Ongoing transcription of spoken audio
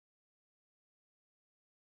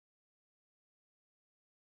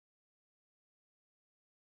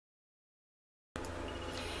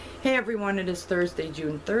Hey everyone, it is Thursday,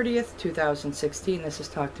 June 30th, 2016. This is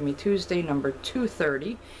Talk to Me Tuesday, number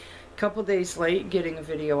 230. Couple days late getting a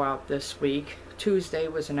video out this week. Tuesday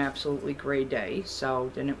was an absolutely gray day,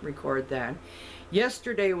 so didn't record then.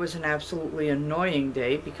 Yesterday was an absolutely annoying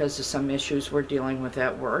day because of some issues we're dealing with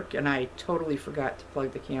at work, and I totally forgot to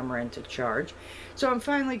plug the camera into charge. So I'm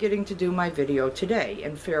finally getting to do my video today,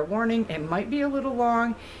 and fair warning, it might be a little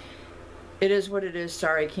long. It is what it is.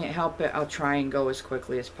 Sorry, I can't help it. I'll try and go as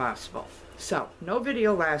quickly as possible. So, no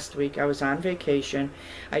video last week. I was on vacation.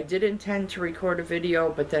 I did intend to record a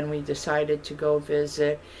video, but then we decided to go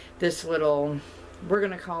visit this little, we're going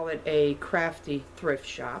to call it a crafty thrift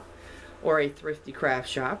shop, or a thrifty craft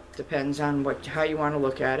shop, depends on how you want to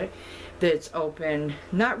look at it, that's open,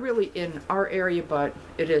 not really in our area, but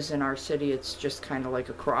it is in our city. It's just kind of like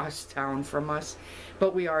across town from us,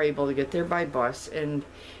 but we are able to get there by bus, and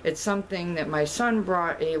it's something that my son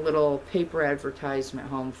brought a little paper advertisement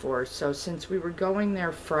home for. So since we were going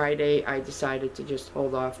there Friday, I decided to just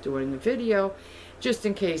hold off doing the video just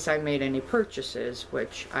in case I made any purchases,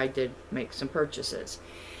 which I did make some purchases.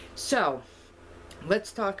 So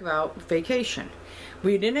let's talk about vacation.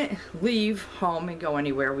 We didn't leave home and go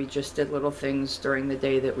anywhere. We just did little things during the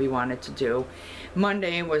day that we wanted to do.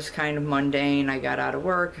 Monday was kind of mundane. I got out of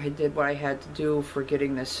work. I did what I had to do for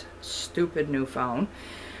getting this stupid new phone,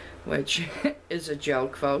 which is a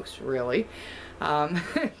joke, folks, really.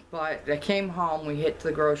 But I came home. We hit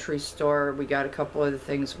the grocery store. We got a couple of the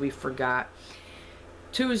things we forgot.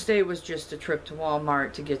 Tuesday was just a trip to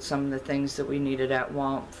Walmart to get some of the things that we needed at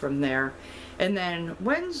Walmart from there. And then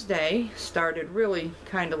Wednesday started really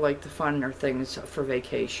kind of like the funner things for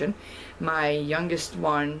vacation. My youngest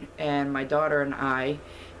one and my daughter and I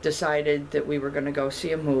decided that we were going to go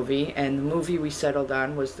see a movie, and the movie we settled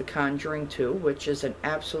on was The Conjuring 2, which is an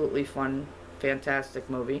absolutely fun, fantastic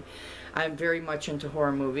movie. I'm very much into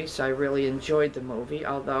horror movies, so I really enjoyed the movie,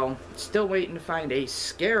 although still waiting to find a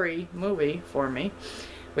scary movie for me,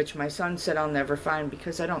 which my son said I'll never find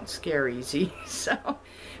because I don't scare easy.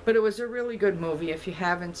 But it was a really good movie. If you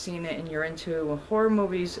haven't seen it and you're into horror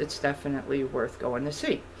movies, it's definitely worth going to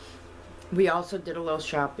see. We also did a little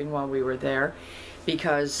shopping while we were there,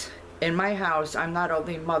 because in my house I'm not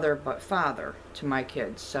only mother but father to my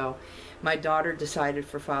kids. So my daughter decided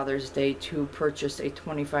for Father's Day to purchase a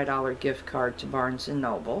 $25 gift card to Barnes &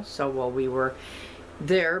 Noble. So while we were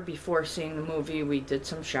there before seeing the movie, we did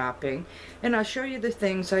some shopping, and I'll show you the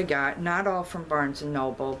things I got. Not all from Barnes &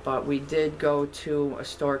 Noble, but we did go to a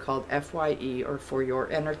store called FYE, or For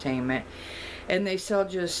Your Entertainment, and they sell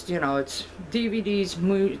just, you know, it's DVDs,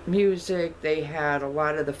 music. They had a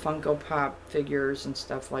lot of the Funko Pop figures and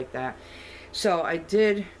stuff like that. So I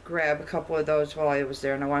did grab a couple of those while I was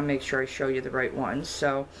there, and I want to make sure I show you the right ones.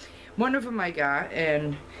 So one of them I got,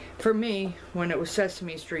 and for me, when it was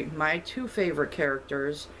Sesame Street, my two favorite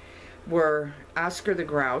characters were Oscar the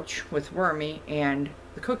Grouch with Wormy and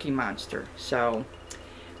the Cookie Monster. So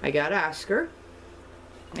I got Oscar,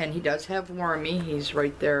 and he does have Wormy. He's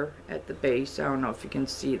right there at the base. I don't know if you can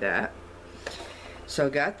see that. So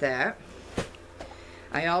got that.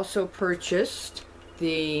 I also purchased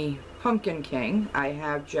the Pumpkin King. I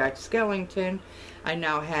have Jack Skellington. I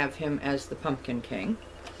now have him as the Pumpkin King,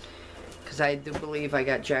 because I do believe I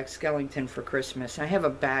got Jack Skellington for Christmas. I have a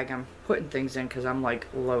bag I'm putting things in because I'm like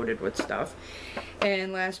loaded with stuff.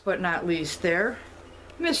 And last but not least there,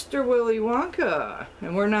 Mr. Willy Wonka.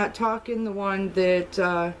 And we're not talking the one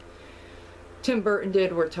that Tim Burton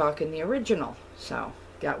did, we're talking the original. So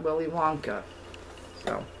got Willy Wonka.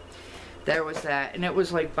 So there was that, and it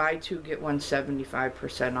was like buy two get one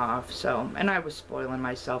 75% off. So, and I was spoiling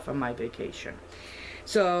myself on my vacation.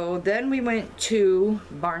 So then we went to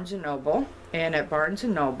Barnes & Noble, and at Barnes &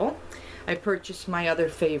 Noble I purchased my other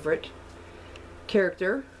favorite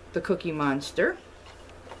character, the Cookie Monster.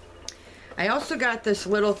 I also got this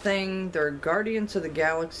little thing, they're Guardians of the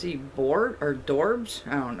Galaxy board, or Dorbs,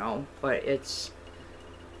 I don't know, but it's,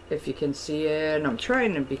 if you can see it, I'm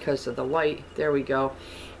trying to because of the light, there we go.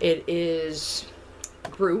 It is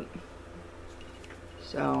Groot.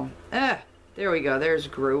 So, there we go, there's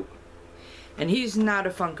Groot. And he's not a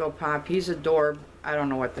Funko Pop, he's a Dorb. I don't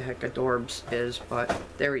know what the heck a Dorbs is, but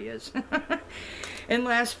there he is. And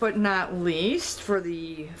last but not least, for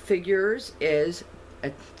the figures is,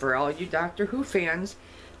 for all you Doctor Who fans,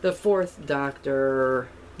 the fourth Doctor,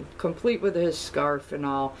 complete with his scarf and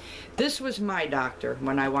all. This was my Doctor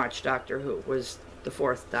when I watched Doctor Who, was the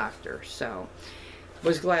fourth Doctor, so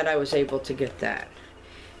was glad I was able to get that.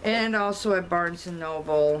 And also at Barnes &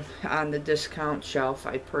 Noble, on the discount shelf,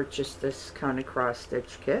 I purchased this kind of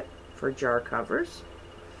cross-stitch kit for jar covers.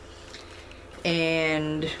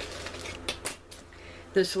 And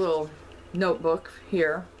this little notebook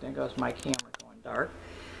here. There goes my camera going dark.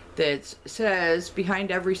 That says,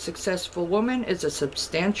 behind every successful woman is a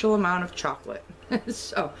substantial amount of chocolate.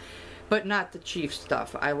 So, but not the cheap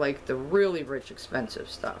stuff. I like the really rich, expensive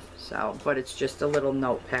stuff. So, but it's just a little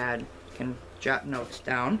notepad. You can jot notes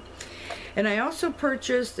down. And I also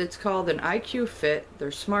purchased, it's called an IQ Fit.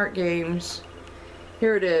 They're smart games.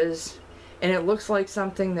 Here it is. And it looks like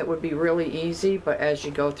something that would be really easy, but as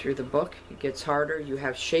you go through the book, it gets harder. You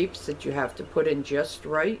have shapes that you have to put in just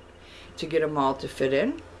right to get them all to fit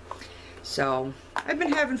in. So I've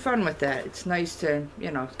been having fun with that. It's nice to,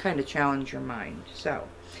 you know, kind of challenge your mind. So,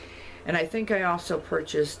 and I think I also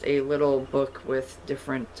purchased a little book with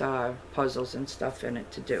different puzzles and stuff in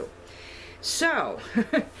it to do. So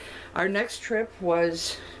our next trip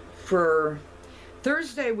was for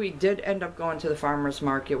Thursday. We did end up going to the farmer's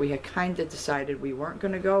market. We had kind of decided we weren't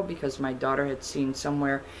going to go because my daughter had seen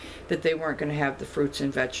somewhere that they weren't going to have the fruits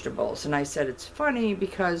and vegetables. And I said, it's funny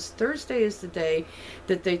because Thursday is the day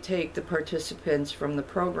that they take the participants from the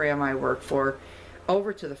program I work for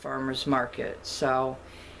over to the farmer's market. So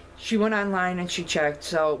she went online and she checked.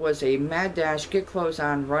 So it was a mad dash, get clothes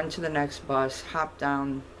on, run to the next bus, hop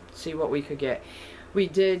down, see what we could get. We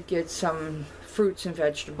did get some fruits and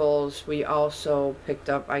vegetables. We also picked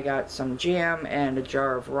up, I got some jam and a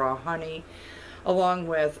jar of raw honey, along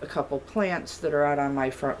with a couple plants that are out on my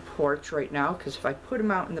front porch right now, because if I put them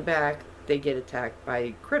out in the back, they get attacked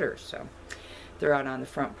by critters. So they're out on the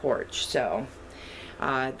front porch. So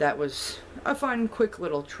that was a fun, quick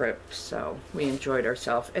little trip. So we enjoyed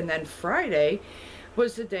ourselves. And then Friday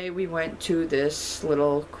was the day we went to this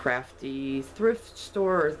little crafty thrift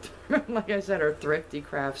store, like I said, our thrifty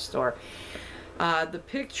craft store. The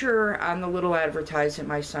picture on the little advertisement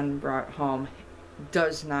my son brought home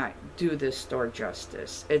does not do this store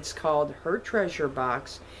justice. It's called Her Treasure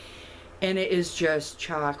Box, and it is just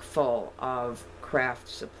chock full of craft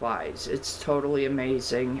supplies. It's totally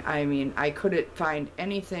amazing. I mean, I couldn't find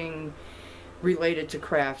anything related to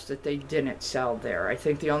crafts that they didn't sell there. I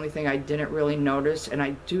think the only thing I didn't really notice, and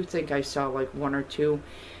I do think I saw like one or two,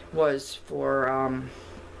 was for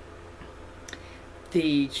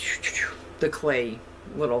the clay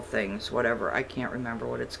little things, whatever. I can't remember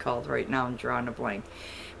what it's called right now. I'm drawing a blank.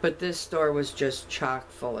 But this store was just chock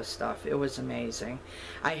full of stuff. It was amazing.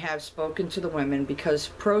 I have spoken to the women because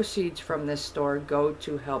proceeds from this store go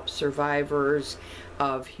to help survivors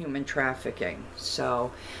of human trafficking.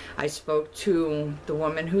 So I spoke to the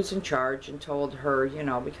woman who's in charge and told her, you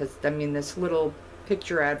know, because I mean this little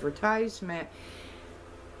picture advertisement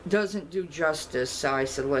doesn't do justice. So I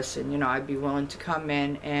said, listen, you know, I'd be willing to come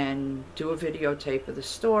in and do a videotape of the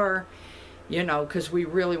store, you know, because we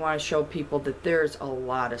really want to show people that there's a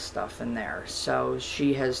lot of stuff in there. So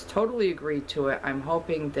she has totally agreed to it. I'm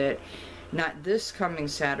hoping that not this coming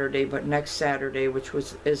Saturday, but next Saturday, which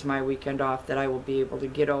is my weekend off, that I will be able to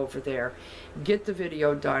get over there, get the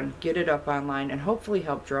video done, get it up online, and hopefully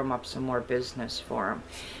help drum up some more business for them.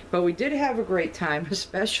 But we did have a great time,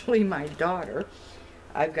 especially my daughter.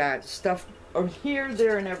 I've got stuff here,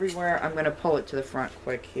 there, and everywhere. I'm going to pull it to the front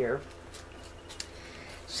quick here.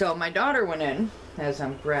 So my daughter went in as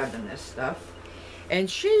I'm grabbing this stuff, and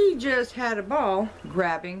she just had a ball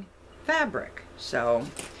grabbing fabric. So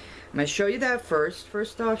I'm going to show you that first.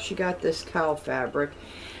 First off, she got this cowl fabric,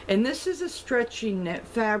 and this is a stretchy knit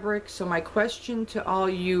fabric. So my question to all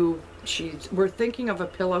you, we're thinking of a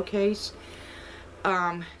pillowcase.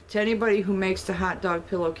 To anybody who makes the hot dog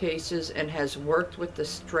pillowcases and has worked with the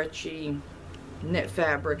stretchy knit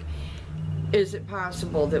fabric, is it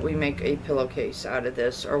possible that we make a pillowcase out of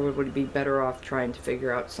this, or would we be better off trying to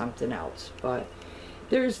figure out something else? But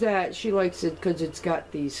there's that. She likes it because it's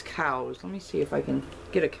got these cows. Let me see if I can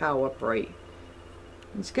get a cow upright.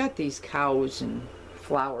 It's got these cows and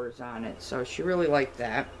flowers on it, so she really liked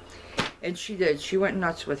that. And she did. She went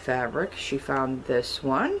nuts with fabric. She found this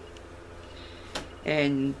one.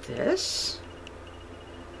 And this.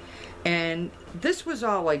 And this was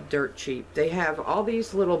all like dirt cheap. They have all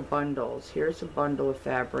these little bundles. Here's a bundle of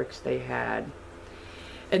fabrics they had.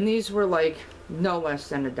 And these were like no less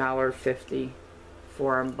than $1.50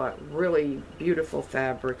 for them, but really beautiful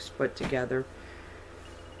fabrics put together.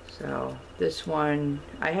 So this one,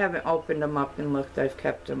 I haven't opened them up and looked. I've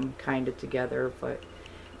kept them kind of together, but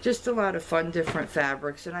just a lot of fun, different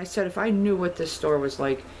fabrics. And I said if I knew what this store was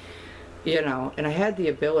like, you know, and I had the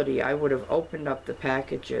ability, I would have opened up the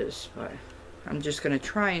packages, but I'm just going to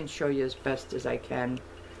try and show you as best as I can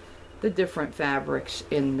the different fabrics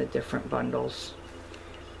in the different bundles.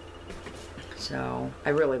 So I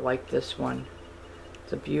really like this one.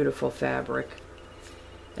 It's a beautiful fabric.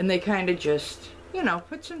 And they kind of just you know,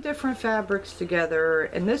 put some different fabrics together.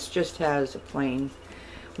 And this just has a plain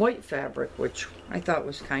white fabric, which I thought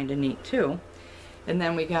was kind of neat too. And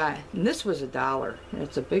then we got, and this was $1.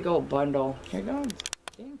 It's a big old bundle. Here you go,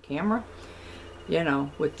 damn camera. You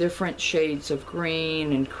know, with different shades of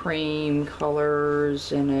green and cream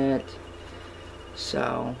colors in it.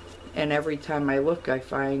 So, and every time I look, I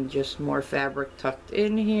find just more fabric tucked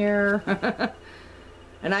in here.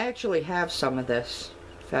 And I actually have some of this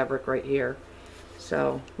fabric right here.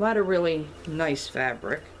 So, a lot of really nice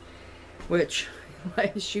fabric, which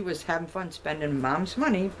she was having fun spending Mom's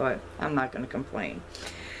money, but I'm not going to complain.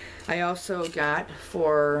 I also got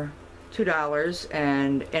for $2,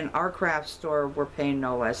 and in our craft store we're paying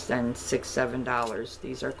no less than $6-7.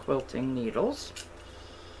 These are quilting needles,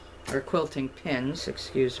 or quilting pins,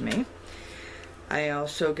 excuse me. I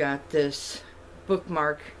also got this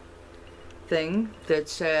bookmark thing that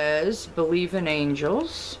says "Believe in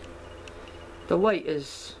Angels." The light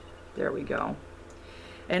is, there we go.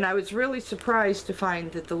 And I was really surprised to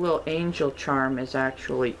find that the little angel charm is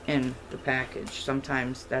actually in the package.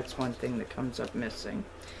 Sometimes that's one thing that comes up missing.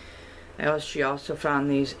 She also found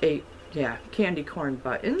these candy corn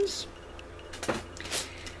buttons.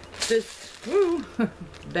 This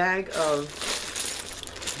bag of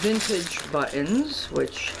vintage buttons,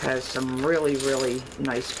 which has some really, really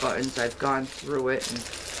nice buttons. I've gone through it,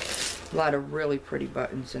 and a lot of really pretty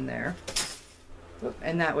buttons in there.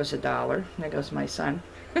 And that was $1. There goes my son.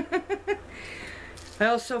 I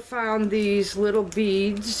also found these little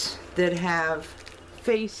beads that have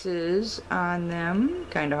faces on them.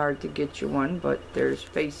 Kind of hard to get you one, but there's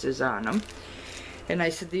faces on them. And I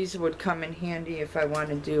said these would come in handy if I want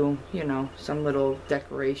to do, you know, some little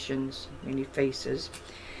decorations, mini faces.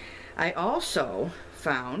 I also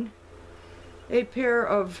found a pair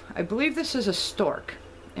of, I believe this is a stork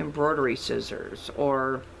embroidery scissors,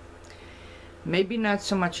 or maybe not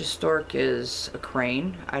so much a stork as a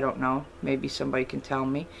crane. I don't know. Maybe somebody can tell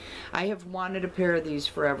me. I have wanted a pair of these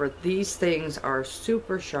forever. These things are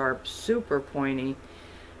super sharp, super pointy.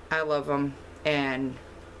 I love them. And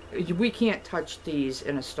we can't touch these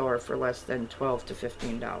in a store for less than $12 to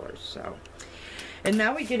 $15. So, and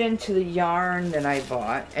now we get into the yarn that I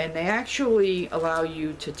bought. And they actually allow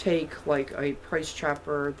you to take like a price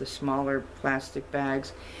chopper, the smaller plastic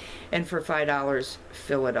bags, and for $5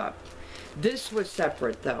 fill it up. This was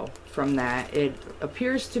separate though from that. It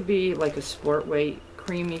appears to be like a sport weight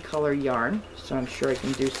creamy color yarn, so I'm sure I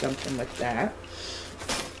can do something with that.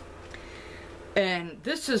 And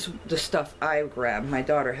this is the stuff I grabbed. My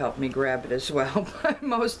daughter helped me grab it as well, but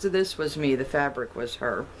most of this was me. The fabric was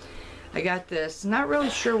her. I got this, not really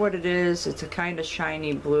sure what it is. It's a kind of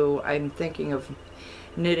shiny blue. I'm thinking of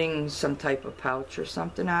knitting some type of pouch or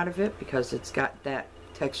something out of it because it's got that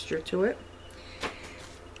texture to it.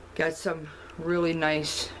 Got some really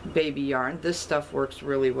nice baby yarn. This stuff works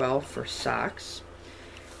really well for socks.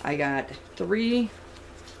 I got 3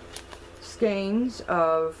 skeins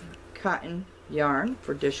of cotton yarn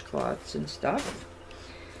for dishcloths and stuff.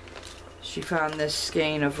 She found this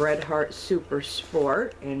skein of Red Heart Super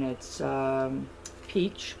Sport, and it's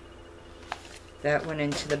peach. That went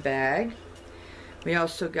into the bag. We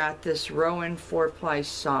also got this Rowan 4-ply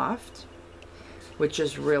soft, which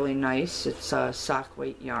is really nice. It's a sock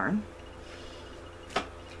weight yarn.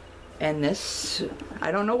 And this,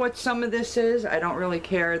 I don't know what some of this is. I don't really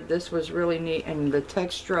care. This was really neat, and the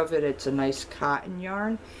texture of it, it's a nice cotton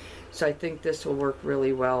yarn. So I think this will work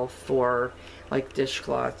really well for like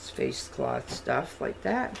dishcloths, face cloth, stuff like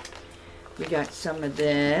that. We got some of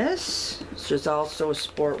this, which is also a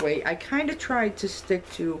sport weight. I kind of tried to stick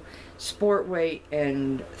to sport weight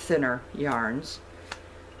and thinner yarns.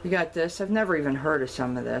 We got this. I've never even heard of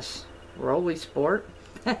some of this. Rolly Sport.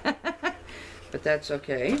 But that's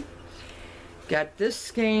okay. Got this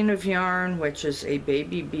skein of yarn, which is a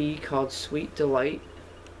baby bee called Sweet Delight,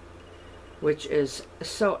 which is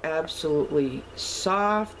so absolutely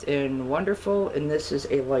soft and wonderful. And this is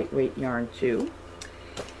a lightweight yarn too.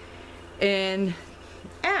 And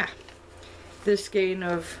this skein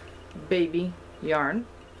of baby yarn.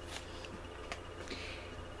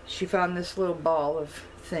 She found this little ball of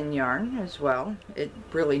thin yarn as well. It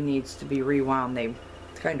really needs to be rewound. They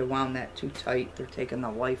kind of wound that too tight. They're taking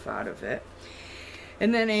the life out of it.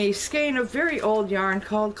 And then a skein of very old yarn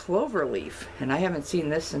called Cloverleaf, and I haven't seen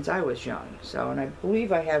this since I was young. So, and I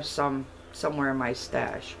believe I have some somewhere in my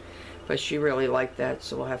stash, but she really liked that,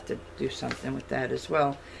 so we'll have to do something with that as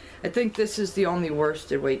well. I think this is the only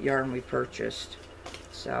worsted weight yarn we purchased.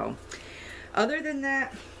 So other than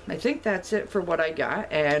that, I think that's it for what I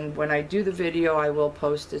got, and when I do the video I will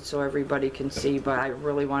post it so everybody can see, but I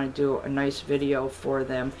really want to do a nice video for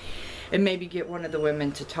them. and maybe get one of the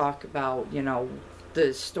women to talk about, you know,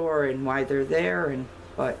 the store and why they're there. And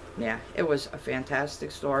but yeah, it was a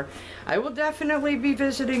fantastic store. I will definitely be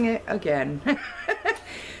visiting it again.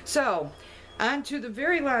 So on to the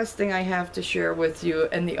very last thing I have to share with you,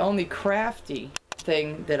 and the only crafty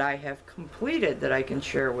thing that I have completed that I can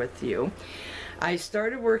share with you. I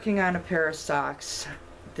started working on a pair of socks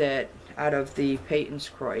that out of the Peyton's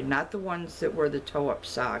Croy, not the ones that were the toe-up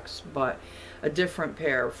socks, but a different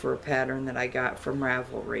pair for a pattern that I got from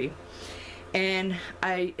Ravelry. And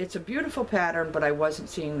it's a beautiful pattern, but I wasn't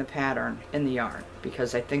seeing the pattern in the yarn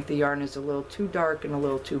because I think the yarn is a little too dark and a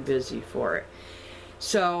little too busy for it.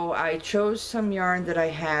 So I chose some yarn that I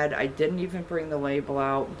had. I didn't even bring the label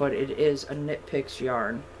out, but it is a Knit Picks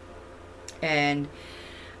yarn. And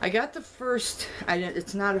I got the first,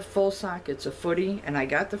 it's not a full sock, it's a footy, and I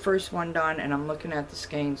got the first one done, and I'm looking at the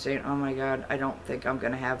skein saying, oh my god, I don't think I'm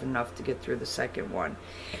going to have enough to get through the second one.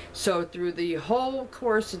 So through the whole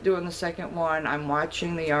course of doing the second one, I'm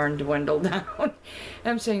watching the yarn dwindle down.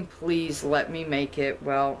 I'm saying, please let me make it.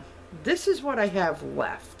 Well, this is what I have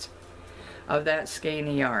left of that skein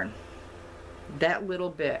of yarn. That little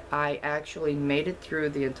bit, I actually made it through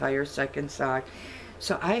the entire second sock.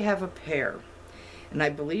 So I have a pair. And I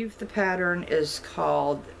believe the pattern is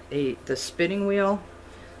called the spinning wheel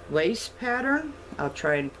lace pattern. I'll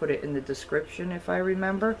try and put it in the description if I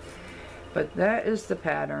remember. But that is the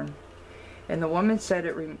pattern. And the woman said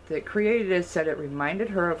that created it said it reminded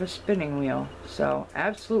her of a spinning wheel. So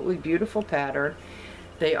absolutely beautiful pattern.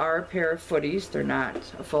 They are a pair of footies. They're not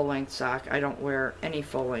a full-length sock. I don't wear any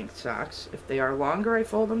full-length socks. If they are longer, I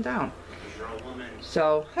fold them down. You're a woman.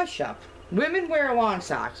 So hush up. Women wear long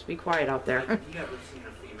socks. Be quiet out there.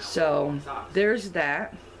 So there's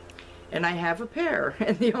that. And I have a pair.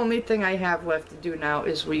 And the only thing I have left to do now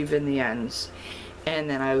is weave in the ends. And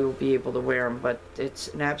then I will be able to wear them. But it's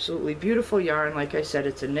an absolutely beautiful yarn. Like I said,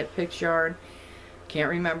 it's a Knit Picks yarn. Can't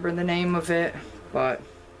remember the name of it. But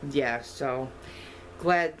yeah, so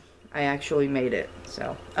glad I actually made it.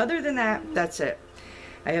 So other than that, that's it.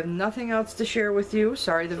 I have nothing else to share with you.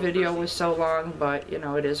 Sorry the video was so long, but you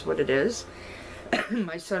know, it is what it is.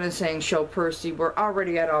 My son is saying show Percy. We're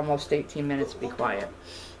already at almost 18 minutes. Be quiet.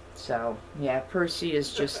 So yeah, Percy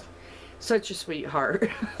is just such a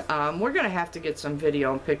sweetheart. We're gonna have to get some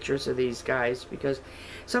video and pictures of these guys because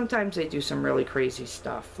sometimes they do some really crazy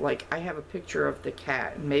stuff. Like I have a picture of the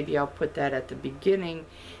cat. Maybe I'll put that at the beginning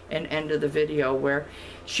and end of the video where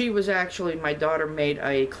she was actually, my daughter made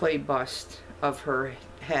a clay bust of her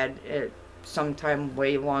head at sometime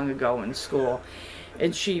way long ago in school,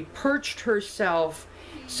 and she perched herself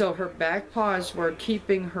so her back paws were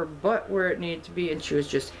keeping her butt where it needed to be, and she was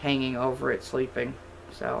just hanging over it sleeping.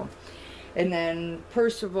 So, and then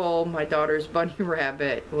Percival, my daughter's bunny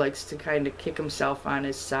rabbit, likes to kind of kick himself on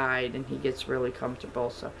his side and he gets really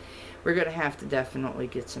comfortable. So we're gonna have to definitely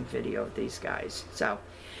get some video of these guys. So,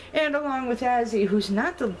 and along with Azzy, who's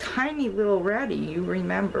not the tiny little ratty you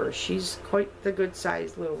remember. She's quite the good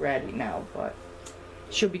sized little ratty now, but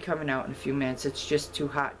she'll be coming out in a few minutes. It's just too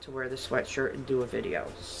hot to wear the sweatshirt and do a video.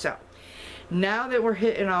 So, now that we're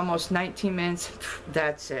hitting almost 19 minutes,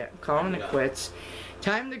 that's it. I'm calling it quits.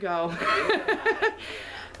 Time to go.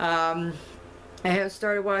 I have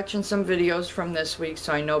started watching some videos from this week,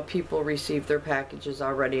 so I know people received their packages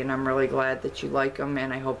already, and I'm really glad that you like them,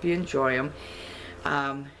 and I hope you enjoy them.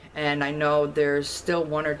 And I know there's still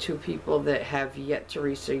 1 or 2 people that have yet to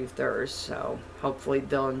receive theirs, so hopefully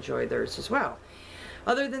they'll enjoy theirs as well.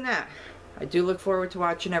 Other than that, I do look forward to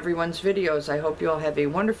watching everyone's videos. I hope you all have a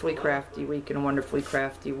wonderfully crafty week and a wonderfully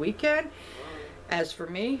crafty weekend. As for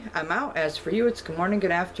me, I'm out. As for you, it's good morning,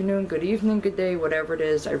 good afternoon, good evening, good day, whatever it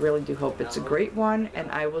is. I really do hope it's a great one,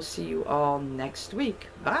 and I will see you all next week.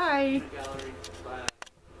 Bye!